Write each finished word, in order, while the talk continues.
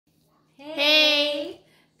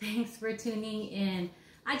thanks for tuning in.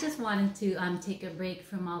 I just wanted to take a break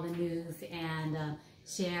from all the news and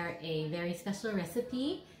share a very special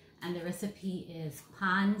recipe. And the recipe is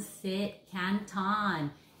Pancit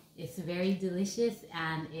Canton. It's very delicious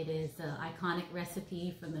and it is an iconic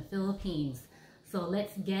recipe from the Philippines. So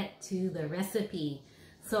let's get to the recipe.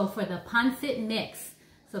 So for the pancit mix,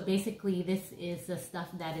 so basically this is the stuff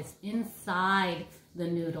that is inside the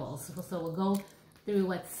noodles. So we'll go through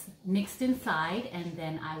what's mixed inside and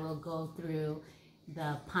then I will go through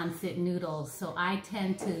the pancit noodles. So I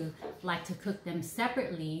tend to like to cook them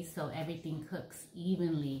separately so everything cooks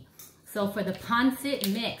evenly. So for the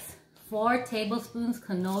pancit mix, 4 tablespoons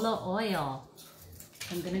canola oil.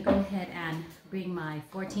 I'm gonna go ahead and bring my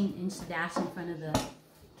 14-inch dash in front of the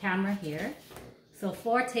camera here. So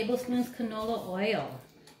 4 tablespoons canola oil.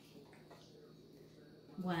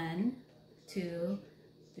 1, 2,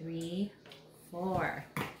 3, 4.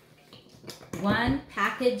 1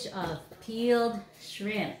 package of peeled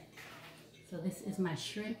shrimp. So this is my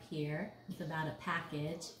shrimp here. It's about a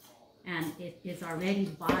package and it is already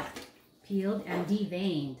bought, peeled and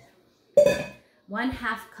deveined.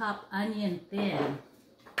 1/2 cup onion thin.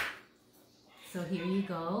 So here you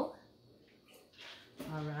go.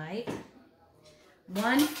 All right.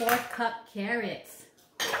 1/4 cup carrots.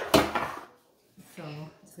 So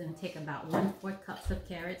it's going to take about 1/4 cups of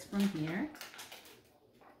carrots from here.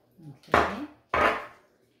 Okay.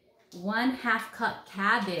 1/2 cup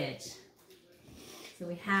cabbage. So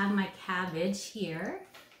we have my cabbage here.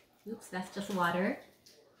 Oops, that's just water.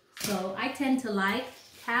 So I tend to like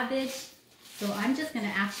cabbage. So I'm just going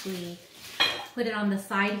to actually put it on the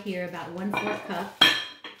side here, about 1/4 cup.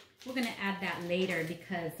 We're going to add that later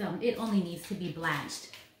because it only needs to be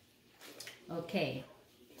blanched. Okay.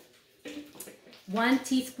 1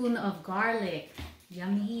 teaspoon of garlic.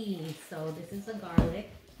 Yummy. So this is the garlic.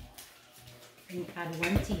 And add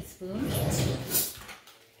 1 teaspoon.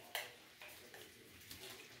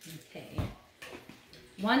 Okay.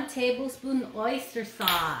 1 tablespoon oyster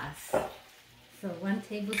sauce. So 1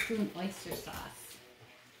 tablespoon oyster sauce.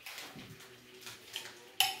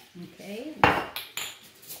 Okay.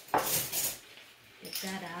 Get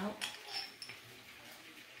that out.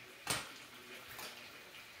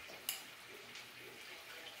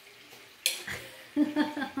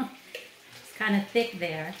 It's kind of thick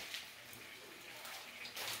there.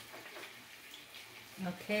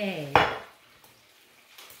 Okay.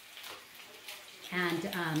 And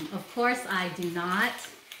of course I do not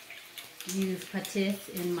use patis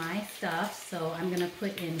in my stuff, so I'm going to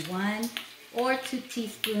put in 1 or 2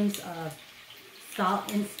 teaspoons of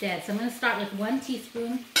salt instead. So I'm going to start with 1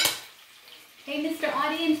 teaspoon. Hey Mr.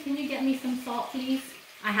 Audience, can you get me some salt please?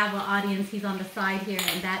 I have an audience, he's on the side here,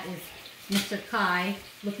 and that is Mr. Kai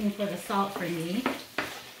looking for the salt for me.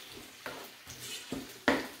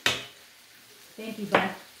 Thank you,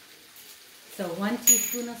 bud. So 1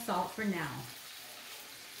 teaspoon of salt for now.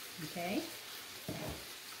 Okay.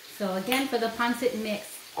 So again, for the pancit mix,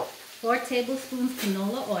 4 tablespoons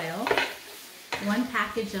canola oil, 1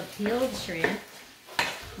 package of peeled shrimp,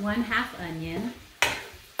 1/2 onion,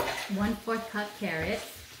 1/4 cup carrots,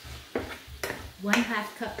 1/2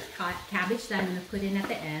 cup cabbage that I'm going to put in at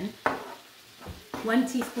the end, 1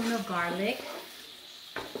 teaspoon of garlic,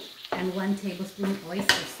 and 1 tablespoon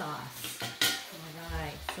oyster sauce.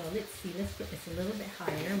 Alright, so let's see, let's put this a little bit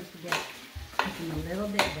higher. We can get cooking a little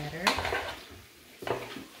bit better.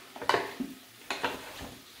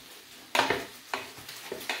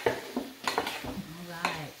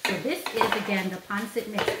 Alright, so this is again the pancit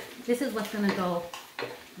mix. This is what's going to go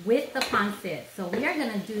with the pancit. So we are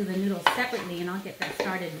going to do the noodles separately and I'll get that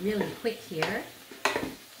started really quick here.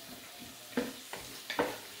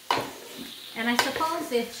 And I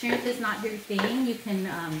suppose if shrimp is not your thing, you can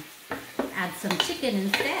add some chicken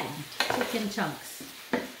instead, chicken chunks.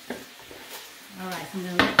 Alright, so I'm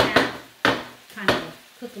going to let that kind of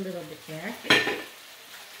cook a little bit there.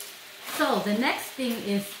 So the next thing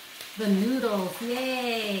is the noodles.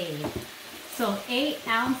 Yay! So 8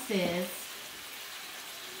 ounces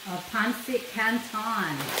of Pancit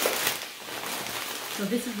Canton. So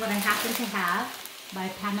this is what I happen to have by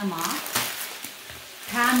Panama.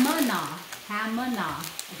 Pamana. I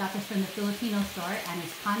got this from the Filipino store and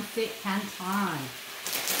it's Pancit Canton.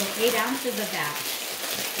 So 8 ounces of that.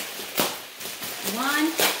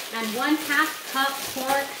 1.5 cup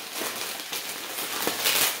pork,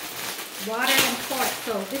 water and pork.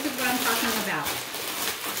 So this is what I'm talking about.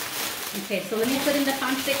 Okay, so let me put in the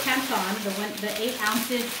Pancit Canton, the 8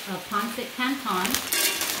 ounces of Pancit Canton.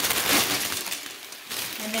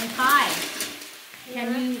 And then Kai, can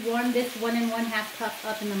you warm this 1 1/2 cup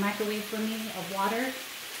up in the microwave for me of water?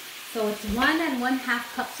 So it's 1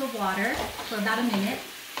 1/2 cups of water for about a minute.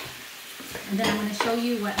 And then I'm going to show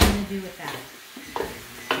you what I'm going to do with that.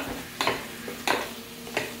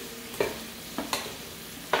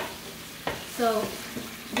 So,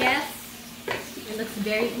 yes, it looks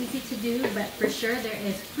very easy to do, but for sure there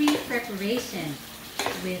is pre-preparation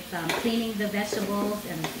with cleaning the vegetables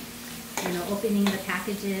and, you know, opening the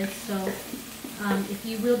packages. So, if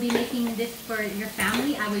you will be making this for your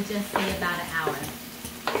family, I would just say about an hour,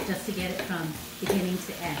 just to get it from beginning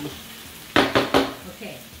to end.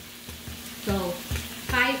 Okay, so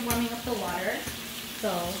Kai is warming up the water.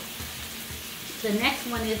 So the next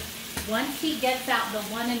one is, once he gets out the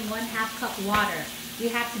 1 1/2 cup water, we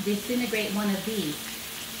have to disintegrate one of these.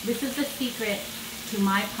 This is the secret to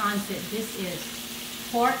my pancit. This is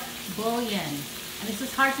pork bullion. And this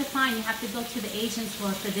is hard to find. You have to go to the Asian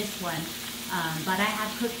store for this one. But I have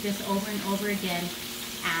cooked this over and over again.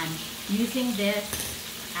 And using this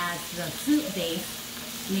as the soup base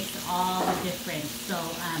makes all the difference. So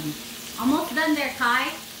almost done there, Kai.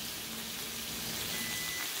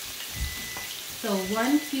 So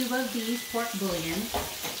 1 cube of these pork bullion.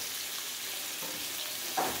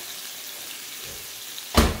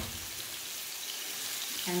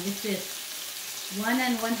 And this is 1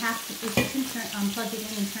 1/2. If you can plug it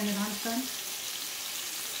in and turn it on, son.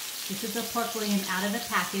 This is the pork bullion out of the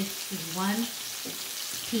package. This is 1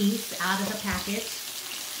 piece out of the package.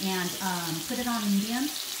 And put it on medium.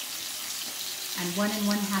 And 1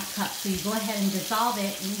 1/2 cups. So you go ahead and dissolve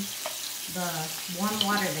it in the warm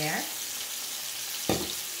water there.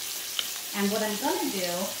 And what I'm going to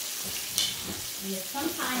do is,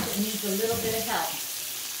 sometimes it needs a little bit of help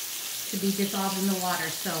to be dissolved in the water.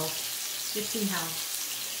 So let's see how.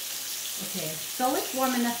 Okay, so it's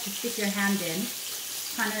warm enough to stick your hand in.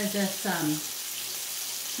 Kind of just,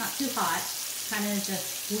 not too hot. Kind of just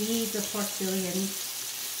squeeze the pork bullion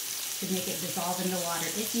to make it dissolve in the water.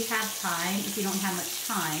 If you have time, if you don't have much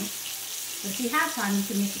time. But if you have time, you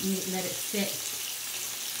can let it sit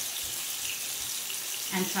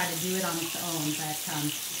and try to do it on its own, but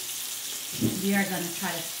we are going to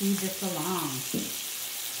try to speed this along.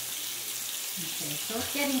 Okay, so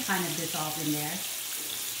it's getting kind of dissolved in there.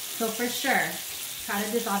 So for sure, try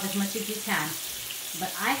to dissolve as much as you can.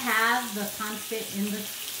 But I have the pancit in the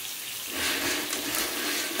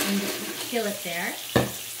skillet there.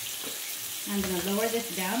 I'm going to lower this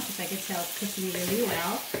down because I can tell it's cooking really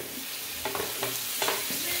well.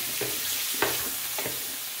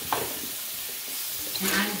 And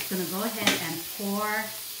I'm just going to go ahead and pour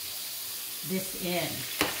this in.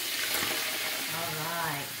 All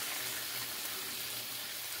right.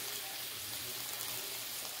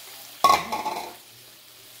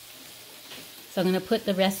 So I'm going to put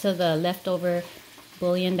the rest of the leftover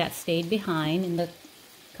bullion that stayed behind in the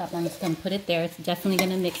cup. I'm just going to put it there. It's definitely going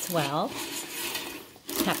to mix well.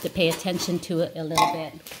 You have to pay attention to it a little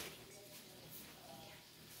bit.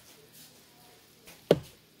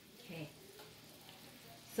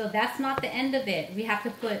 So that's not the end of it. We have to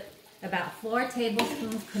put about 4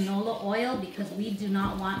 tablespoons canola oil because we do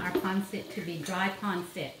not want our pancit to be dry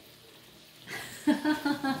pancit.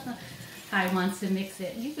 Kai wants to mix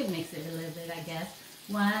it. You could mix it a little bit, I guess.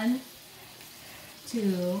 1,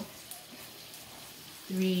 2,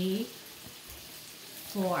 3,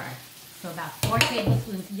 4. So about 4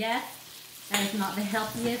 tablespoons. Yes, that is not the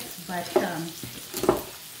healthiest, but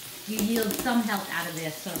you yield some health out of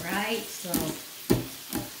this, all right? So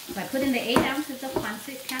I put in the 8 ounces of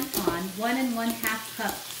Pancit Canton, 1 1/2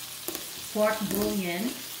 cup pork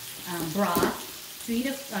bullion broth, 3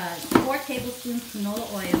 to 4 tablespoons canola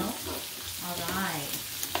oil. All right.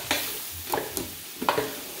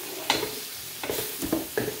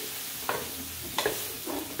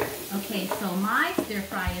 Okay, so my stir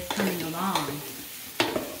fry is coming along.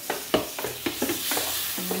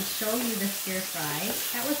 I'm going to show you the stir fry.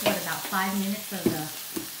 That was what, about 5 minutes of the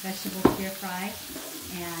vegetable stir fry.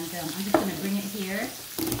 And I'm just going to bring it here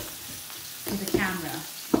to the camera.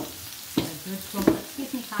 A good close up.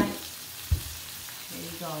 Excuse me, Kai. There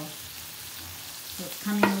you go. So it's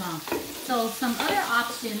coming along. So some other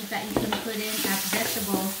options that you can put in as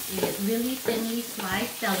vegetables is really thinly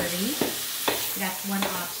sliced celery. That's one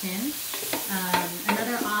option.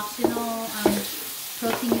 Another optional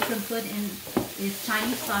protein you can put in is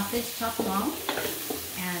Chinese sausage chopped long.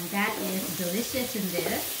 And that is delicious in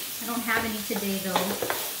this. I don't have any today though.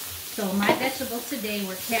 So my vegetables today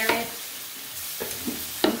were carrots,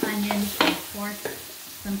 some onions, and of course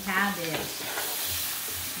some cabbage.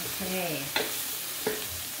 Okay.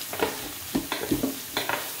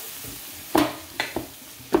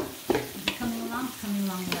 Is it coming along? Coming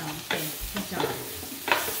along well. Okay, good job.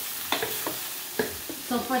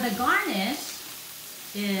 So for the garnish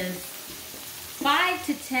is 5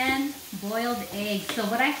 to 10 boiled eggs. So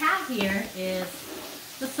what I have here is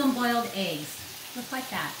just some boiled eggs, just like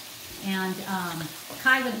that. And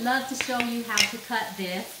Kai would love to show you how to cut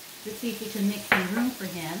this. Let's see if we can make some room for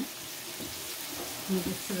him. Move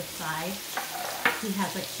this to the side. He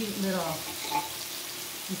has a cute little,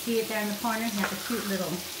 you see it there in the corner? He has a cute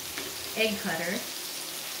little egg cutter.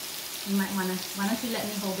 You might want to, why don't you let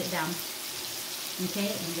me hold it down?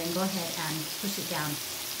 Okay, and then go ahead and push it down.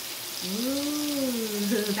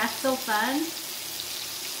 Ooh, that's so fun.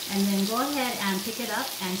 And then go ahead and pick it up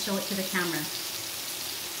and show it to the camera.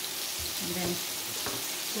 And then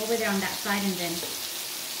go over there on that side and then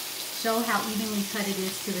show how evenly cut it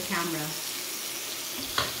is to the camera.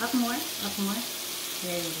 Up more, up more.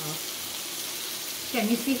 There you go. Can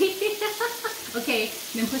you see? Okay,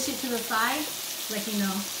 then push it to the side, like you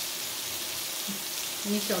know.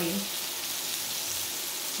 Let me show you.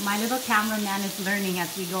 My little cameraman is learning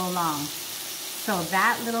as we go along. So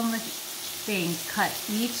that little thing cut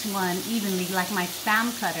each one evenly like my Spam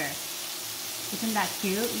cutter. Isn't that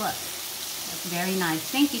cute? Look, that's very nice.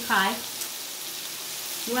 Thank you, Kai.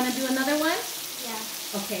 You want to do another one? Yeah.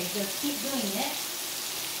 Okay, just keep doing it.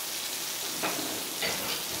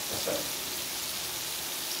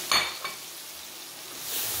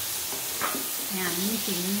 And let me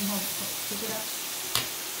see, let me pick it up.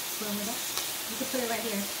 Put it up. You can put it right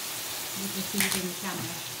here. You can see it in the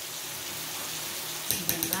camera. And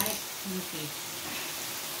then right, let me see.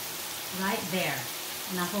 Right there.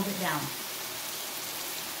 Now hold it down.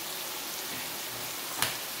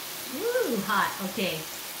 Woo, hot. Okay.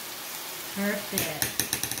 Perfect.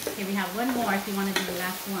 Okay, we have one more if you want to do the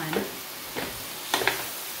last one.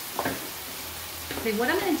 So what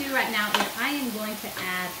I'm going to do right now is I am going to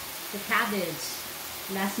add the cabbage,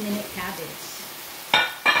 last minute cabbage.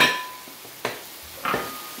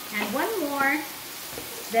 And one more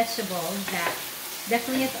vegetable that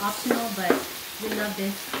definitely is optional, but we love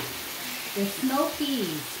this, is snow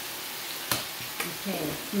peas. Okay,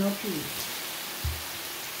 snow peas.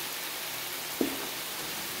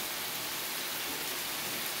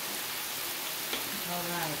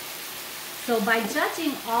 Alright, so by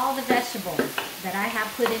judging all the vegetables that I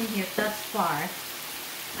have put in here thus far,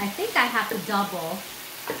 I think I have to double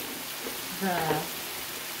the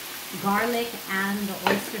garlic and the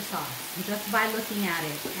oyster sauce just by looking at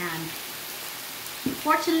it. And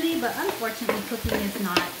fortunately, but unfortunately, cooking is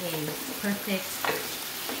not a perfect,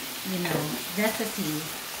 you know, recipe.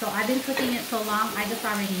 So I've been cooking it so long, I just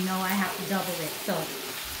already know I have to double it. So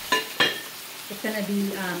it's going to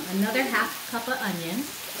be another half cup of onions.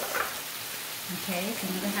 Okay, so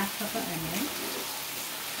another half cup of onion.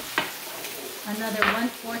 Another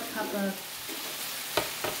 1/4 cup of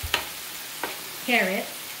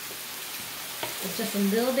carrots. With just a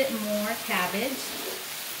little bit more cabbage.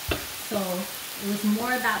 So it was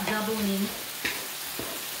more about doubling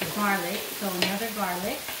the garlic. So another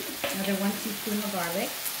garlic. Another 1 teaspoon of garlic.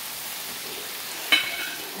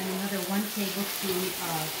 And another 1 tablespoon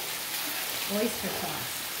of oyster sauce.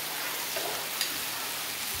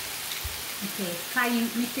 Okay, Kai, you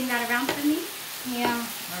mixing that around for me? Yeah.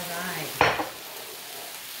 All right.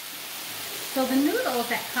 So the noodles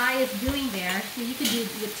that Kai is doing there, so you could do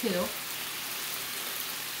it too.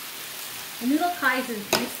 The noodle Kai is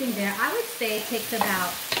mixing there, I would say takes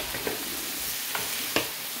about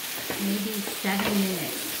maybe 7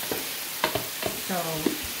 minutes. So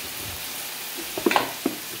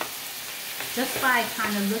just by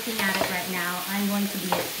kind of looking at it right now, I'm going to be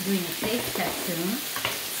doing a taste test soon.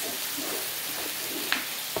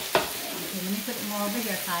 Okay, let me put it more over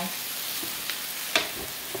here, Kai.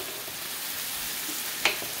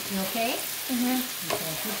 You okay? Mm-hmm.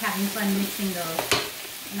 Okay, he's having fun mixing those.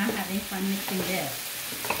 And I'm having fun mixing this.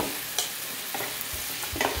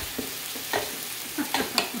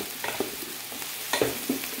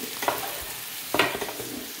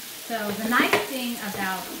 So the nice thing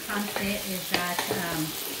about pancit is that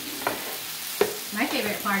my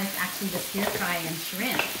favorite part is actually the stir fry and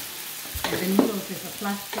shrimp. And the noodles is a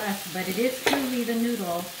plus, but it is truly the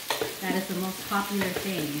noodle that is the most popular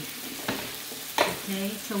thing. Okay,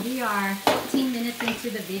 so we are 14 minutes into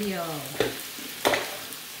the video.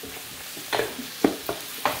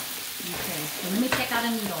 Okay, so let me check out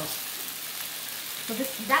the noodles. So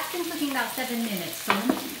that's been cooking about 7 minutes. So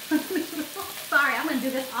sorry, I'm going to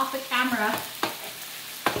do this off the camera.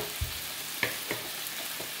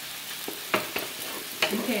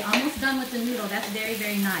 Okay, almost done with the noodle. That's very,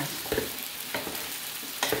 very nice.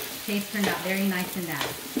 Taste turned out very nice in that.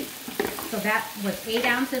 So that was 8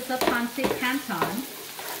 ounces of Pancit Canton.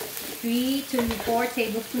 3 to 4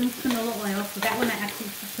 tablespoons canola oil. So that one I actually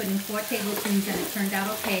put in 4 tablespoons and it turned out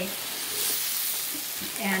okay.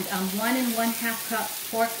 And 1 1/2 cup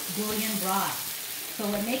pork bouillon broth. So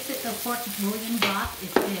what makes it the pork bouillon broth is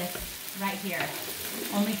this right here.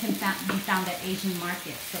 Only can be found at Asian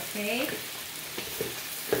markets, okay?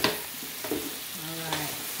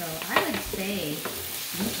 Alright, so I would say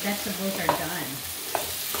these vegetables are done.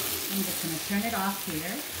 I'm just going to turn it off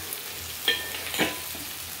here.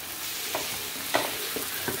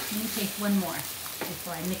 Let me taste one more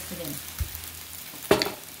before I mix it in.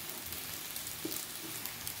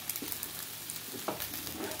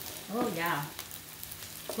 Oh yeah.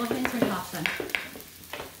 Go ahead and turn it off, son.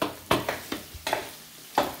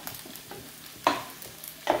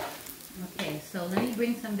 Okay, so let me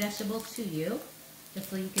bring some vegetables to you, just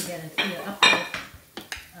so you can get a feel up close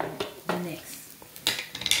of the mix.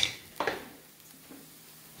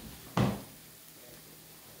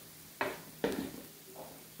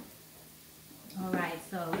 Alright,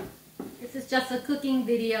 so this is just a cooking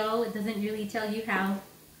video. It doesn't really tell you how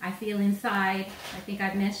I feel inside. I think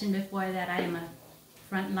I've mentioned before that I am a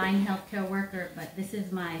frontline healthcare worker, but this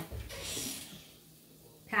is my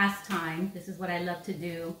pastime. This is what I love to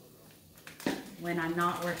do when I'm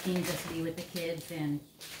not working, just be with the kids and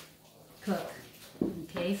cook.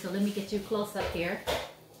 Okay, so let me get you close up here.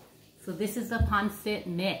 So this is the pancit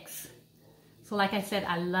mix. So like I said,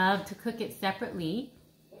 I love to cook it separately.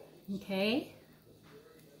 Okay,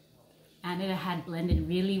 and it had blended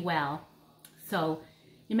really well. So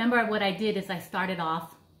remember what I did is I started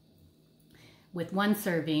off with 1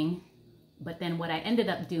 serving, but then what I ended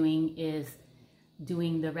up doing is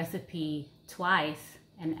doing the recipe twice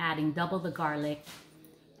and adding double the garlic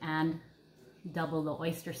and double the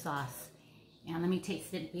oyster sauce. And let me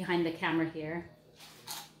taste it behind the camera here.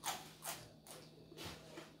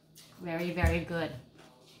 Very, very good.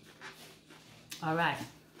 All right.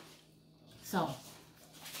 So,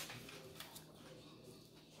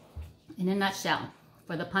 in a nutshell,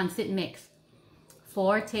 for the pancit mix,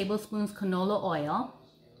 4 tablespoons canola oil,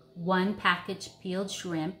 1 package peeled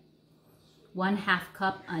shrimp, 1/2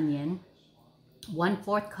 cup onion,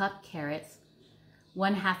 1/4 cup carrots,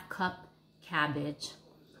 1/2 cup cabbage,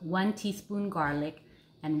 1 teaspoon garlic,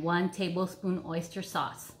 and 1 tablespoon oyster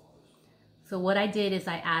sauce. So what I did is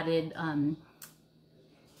I added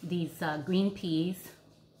these green peas,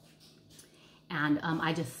 and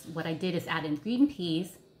what I did is add in green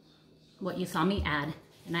peas, what you saw me add,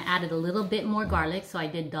 and I added a little bit more garlic, so I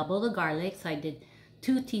did double the garlic, so I did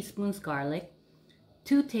 2 teaspoons garlic,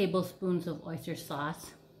 2 tablespoons of oyster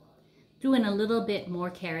sauce, threw in a little bit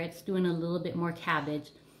more carrots, threw in a little bit more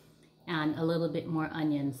cabbage, and a little bit more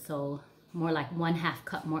onions, so more like 1/2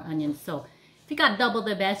 cup more onions. So if you got double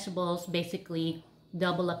the vegetables, basically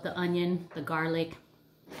double up the onion, the garlic,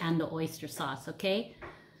 and the oyster sauce, okay?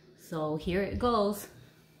 So here it goes.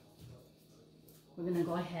 We're gonna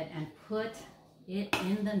go ahead and put it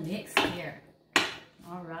in the mix here.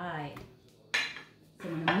 All right. So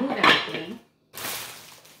I'm gonna move everything.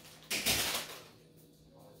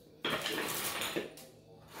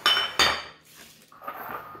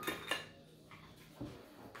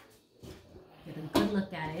 Get a good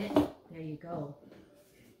look at it. There you go.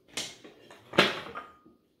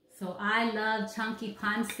 So I love chunky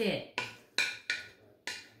pancit,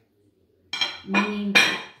 meaning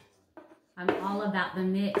that I'm all about the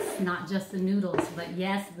mix, not just the noodles, but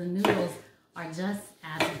yes, the noodles are just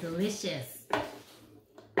as delicious.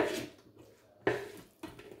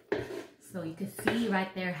 So you can see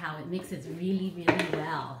right there how it mixes really, really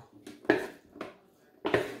well.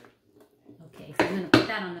 Okay, so I'm going to put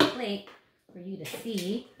that on the plate for you to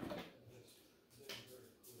see.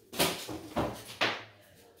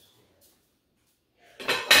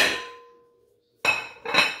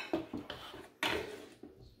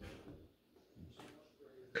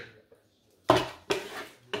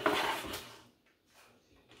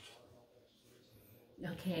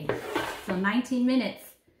 Okay, so 19 minutes.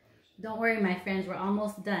 Don't worry, my friends, we're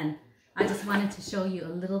almost done. I just wanted to show you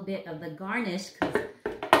a little bit of the garnish because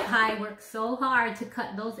Kai worked so hard to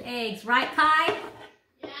cut those eggs. Right, Kai?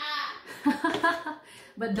 Yeah.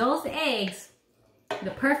 But those eggs,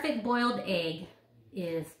 the perfect boiled egg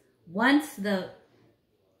is once the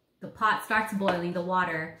pot starts boiling, the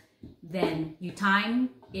water, then you time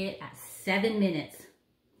it at 7 minutes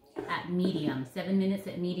at medium. 7 minutes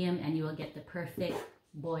at medium, and you will get the perfect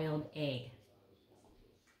boiled egg.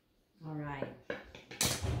 All right.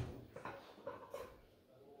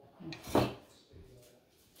 Okay.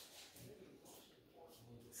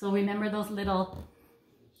 So remember those little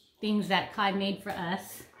things that Kai made for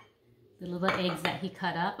us? The little eggs that he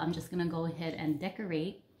cut up. I'm just going to go ahead and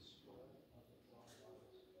decorate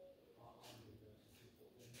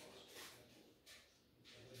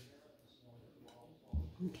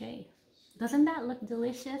Okay, doesn't that look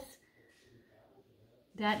delicious?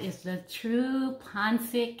 That is the true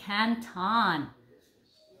Pancit Canton,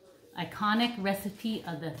 iconic recipe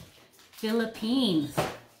of the Philippines.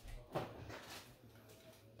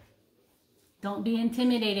 Don't be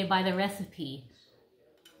intimidated by the recipe.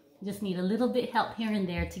 Just need a little bit help here and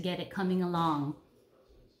there to get it coming along.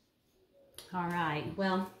 All right,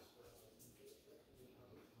 well,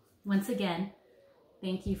 once again,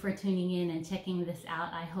 thank you for tuning in and checking this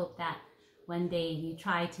out. I hope that one day you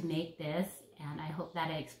try to make this, and I hope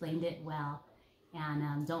that I explained it well.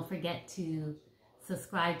 And don't forget to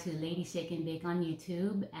subscribe to Lady Shake and Bake on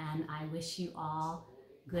YouTube, and I wish you all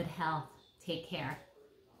good health. Take care.